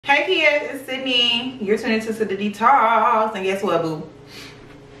Hey Kiaaaaaa, it's Sydney. You're tuning into the Detox, and guess what, boo?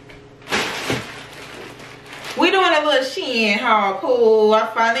 We doing a little Shein haul. Cool. I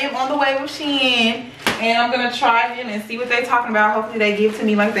finally am on the way with Shein, and I'm gonna try them and see what they're talking about. Hopefully they give to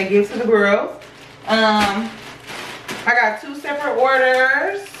me like they give to the girls. I got 2 separate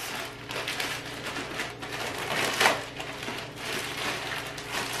orders.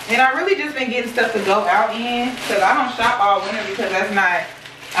 And I really just been getting stuff to go out in, because I don't shop all winter, because that's not,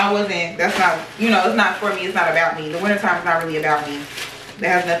 you know, it's not for me, it's not about me. The winter time is not really about me. That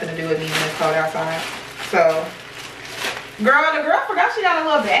has nothing to do with me when it's cold outside. So, the girl forgot she got a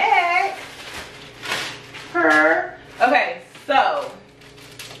little bag. Okay, so,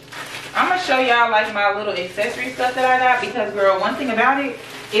 I'm going to show y'all like my little accessory stuff that I got, because girl, one thing about it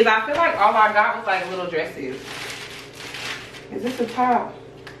is I feel like all I got was like little dresses. Is this a top?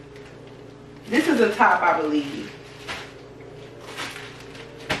 This is a top, I believe.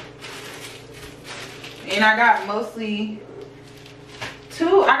 And I got mostly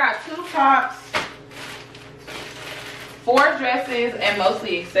I got 2 tops, 4 dresses, and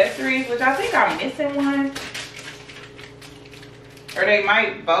mostly accessories, which I think I'm missing one. Or they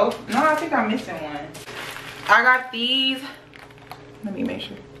might both. No, I think I'm missing one. I got these. Let me make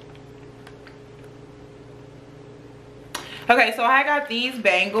sure. Okay, so I got these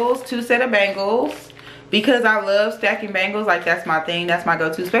bangles, 2 set of bangles, because I love stacking bangles. Like, that's my thing, that's my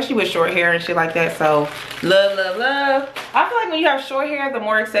go-to, especially with short hair and shit like that. So love, love, love. I feel like when you have short hair, the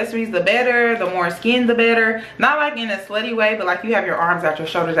more accessories the better, the more skin the better. Not like in a slutty way, but like you have your arms out, your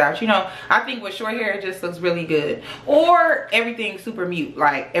shoulders out, you know. I think with short hair it just looks really good. Or everything super mute,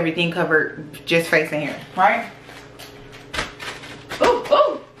 like everything covered, just face and hair, right? Ooh,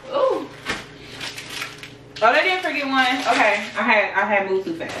 ooh, ooh. Oh, they didn't forget one. Okay, I had moved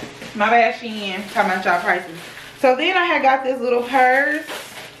too fast. My bad, Shein. Talking about y'all prices. So then I had got this little purse.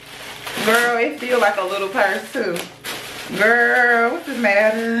 Girl, it feel like a little purse too. Girl, what's this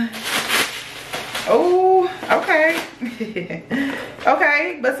matter? Oh, okay.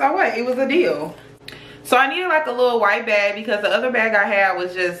 Okay, but so what? It was a deal. So I needed like a little white bag, because the other bag I had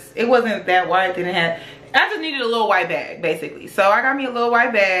was just, it wasn't that white. I just needed a little white bag, basically. So I got me a little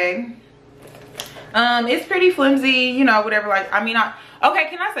white bag. It's pretty flimsy, you know, whatever. Like, I mean, okay,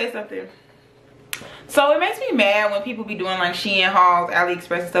 can I say something? So it makes me mad when people be doing like Shein hauls,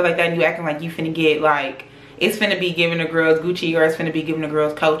 AliExpress and stuff like that, and you acting like you finna get like, it's finna be giving the girls Gucci, or it's finna be giving the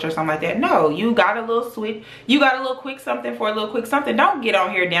girls Coach or something like that. No, you got a little switch, you got a little quick something for a little quick something. Don't get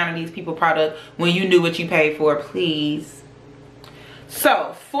on here down on these people product when you knew what you paid for, please.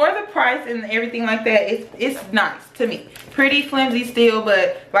 So for the price and everything like that, it's nice to me. Pretty flimsy still,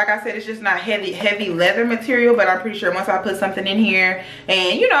 but like I said, it's just not heavy leather material. But I'm pretty sure once I put something in here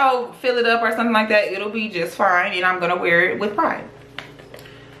and, you know, fill it up or something like that, it'll be just fine, and I'm gonna wear it with pride.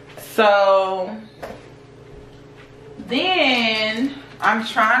 So then I'm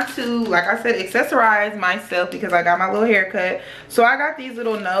trying to, like I said, accessorize myself, because I got my little haircut. So I got these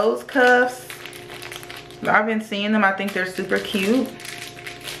little nose cuffs. I've been seeing them. I think they're super cute.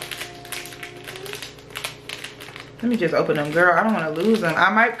 Let me just open them, girl. I don't want to lose them. I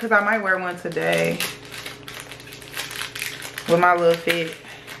might wear one today with my little fit.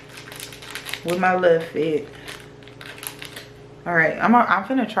 All right, I'm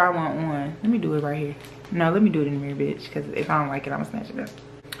finna try one on. Let me do it right here. No, let me do it in the mirror, bitch. Because if I don't like it, I'm gonna snatch it up.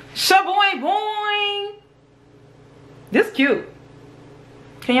 Shaboing boing. This cute.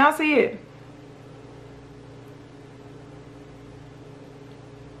 Can y'all see it?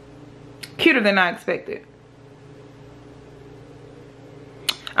 Cuter than I expected.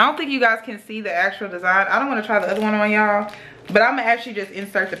 I don't think you guys can see the actual design. I don't want to try the other one on y'all, but I'm gonna actually just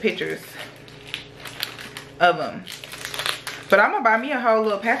insert the pictures of them. But I'm gonna buy me a whole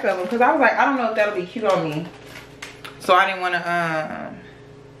little pack of them, because I was like, I don't know if that'll be cute on me, so I didn't want to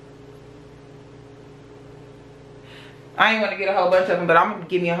I didn't want to get a whole bunch of them, but I'm gonna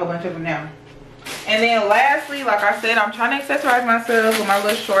give me a whole bunch of them now. And then lastly, like I said, I'm trying to accessorize myself with my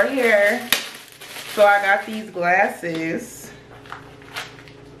little short hair. So I got these glasses.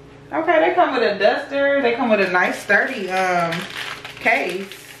 Okay, they come with a duster. They come with a nice sturdy case.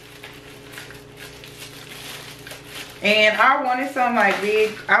 And I wanted some like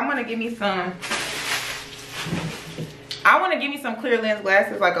big, I want to give me some clear lens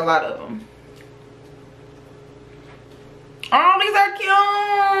glasses, like a lot of them. Oh, these are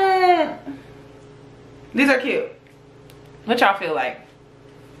cute. These are cute. What y'all feel like?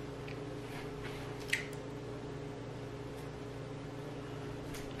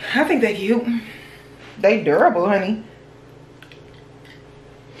 I think they're cute. They durable, honey.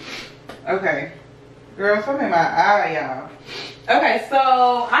 Okay. Girl, something in my eye, y'all. Okay, so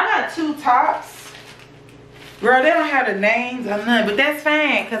I got got two tops. Girl, they don't have the names or nothing, but that's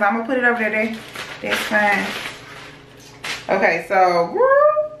fine because I'm gonna put it over there. That's fine. Okay, so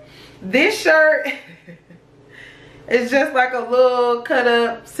girl, this shirt is just like a little cut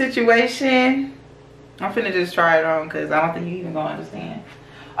up situation. I'm finna just try it on because I don't think you even gonna understand.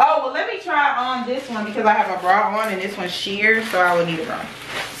 Oh, well, let me try on this one because I have a bra on and this one's sheer, so I would need a bra.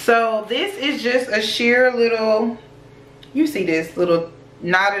 So this is just a sheer little, you see this little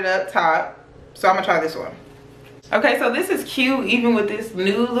knotted up top. So I'm gonna try this one. Okay, so this is cute even with this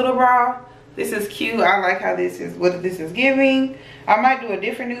new little bra. This is cute. I like how this is, what this is giving. I might do a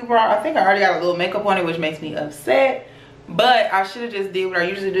different new bra. I think I already got a little makeup on it, which makes me upset. But I should have just did what I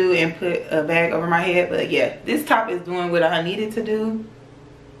usually do and put a bag over my head. But yeah, this top is doing what I needed to do.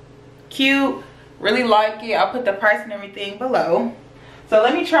 Cute. Really like it. I'll put the price and everything below. So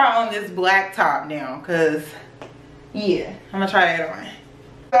let me try on this black top now. Because, yeah, I'm going to try that on.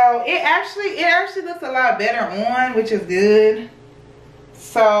 So it actually looks a lot better on, which is good.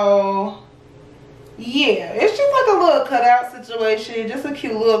 So yeah, it's just like a little cutout situation. Just a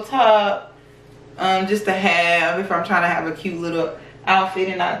cute little top. Just to have if I'm trying to have a cute little outfit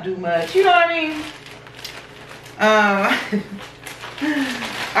and not do much, you know what I mean?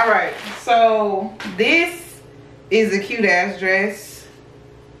 All right, so this is a cute ass dress.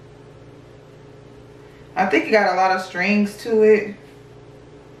 I think it got a lot of strings to it.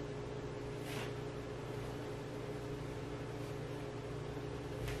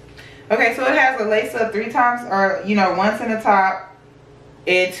 Okay, so it has a lace up 3 times, or you know, once in the top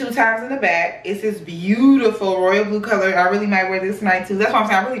and 2 times in the back. It's this beautiful royal blue color. I really might wear this tonight too. That's what I'm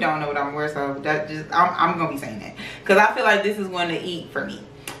saying. I really don't know what I'm wearing, so that just I'm gonna be saying that because I feel like this is going to eat for me.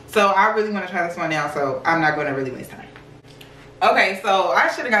 So I really want to try this one now, so I'm not going to really waste time. Okay, so I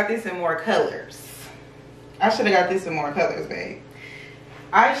should have got this in more colors. I should have got this in more colors, babe.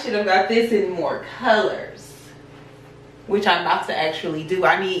 I should have got this in more colors, which I'm about to actually do.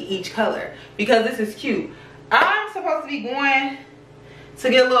 I need each color because this is cute. I'm supposed to be going to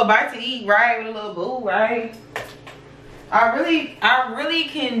get a little bite to eat, right, with a little boo, right? I really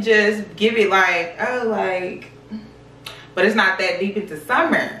can just give it like, oh, like, but it's not that deep into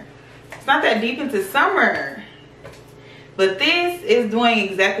summer. It's not that deep into summer. But this is doing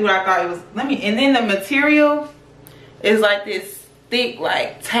exactly what I thought it was. And then the material is like this thick,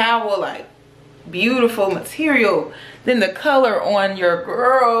 like towel, like beautiful material. Then the color on your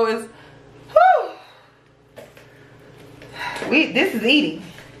girl is, whew. This is eating.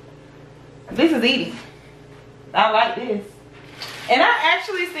 This is eating. I like this. And I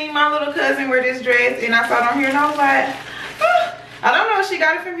actually seen my little cousin wear this dress and I saw it on here and I was like, oh. I don't know if she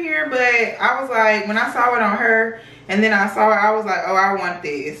got it from here, but I was like, when I saw it on her and then I saw it, I was like, oh, I want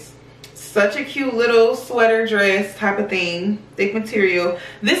this. Such a cute little sweater dress type of thing. Thick material.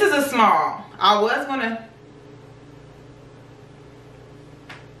 This is a small. I was gonna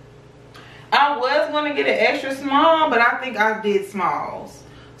get an extra small, but I think I did smalls,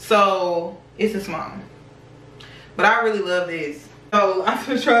 so it's a small. But I really love this, so I'm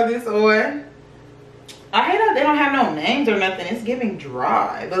gonna try this on. I hate that they don't have no names or nothing. It's giving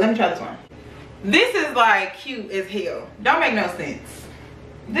dry, but let me try this one. This is like cute as hell. Don't make no sense.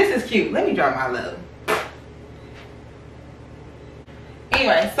 This is cute. Let me drop my love.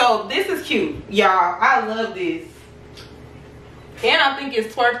 Anyway, so this is cute, y'all. I love this. And I think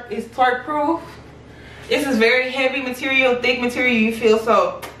it's twerk proof. This is very heavy material, thick material. You feel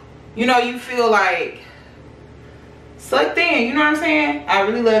so, you know, you feel like sucked in, you know what I'm saying? I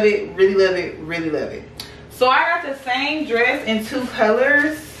really love it, really love it, really love it. So I got the same dress in 2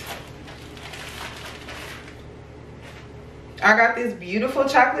 colors. I got this beautiful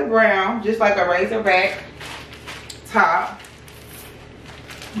chocolate brown, just like a razorback top.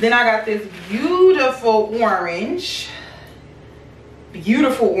 Then I got this beautiful orange.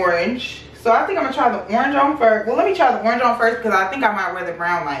 Beautiful orange. So I think I'm gonna try the orange on first. Well, let me try the orange on first because I think I might wear the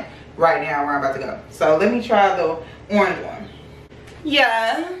brown like right now where I'm about to go. So let me try the orange one.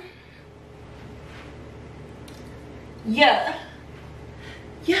 Yeah. Yeah.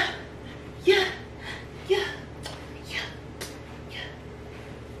 Yeah. Yeah. Yeah. Yeah. Yeah.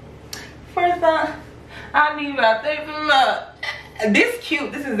 First I need about 30 this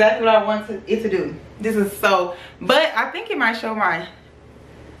cute. This is exactly what I want it to do. This is so, but I think it might show my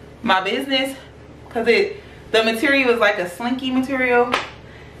business because the material is like a slinky material.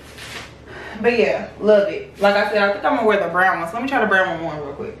 But yeah, love it. Like I said, I think I'm gonna wear the brown one. So let me try the brown one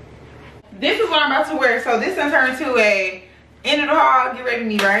real quick. This is what I'm about to wear. So this has turned into a end of the haul, get ready to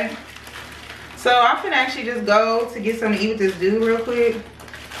meet, right? So I'm finna actually just go to get something to eat with this dude real quick.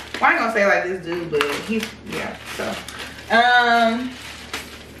 Well, I ain't gonna say like this dude, but he's, yeah, so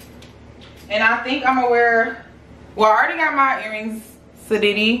And I think I'm gonna wear, well, I already got my earrings,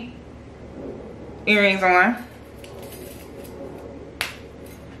 Sadiddy earrings on.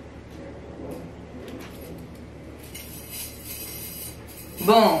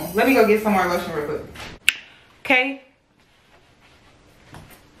 Boom. Let me go get some more lotion real quick. Okay.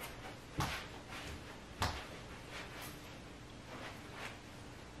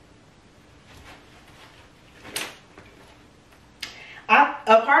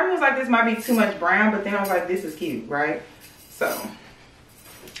 A part of me was like, this might be too much brown, but then I was like, this is cute, right? So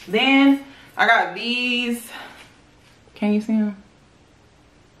then I got these. Can you see them?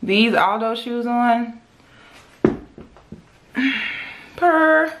 These Aldo shoes on.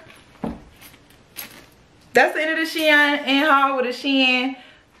 Purr. That's the end of the Shein and haul with a Shein.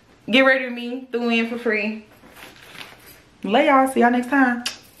 Get ready with me. Threw in for free. Lay y'all. See y'all next time.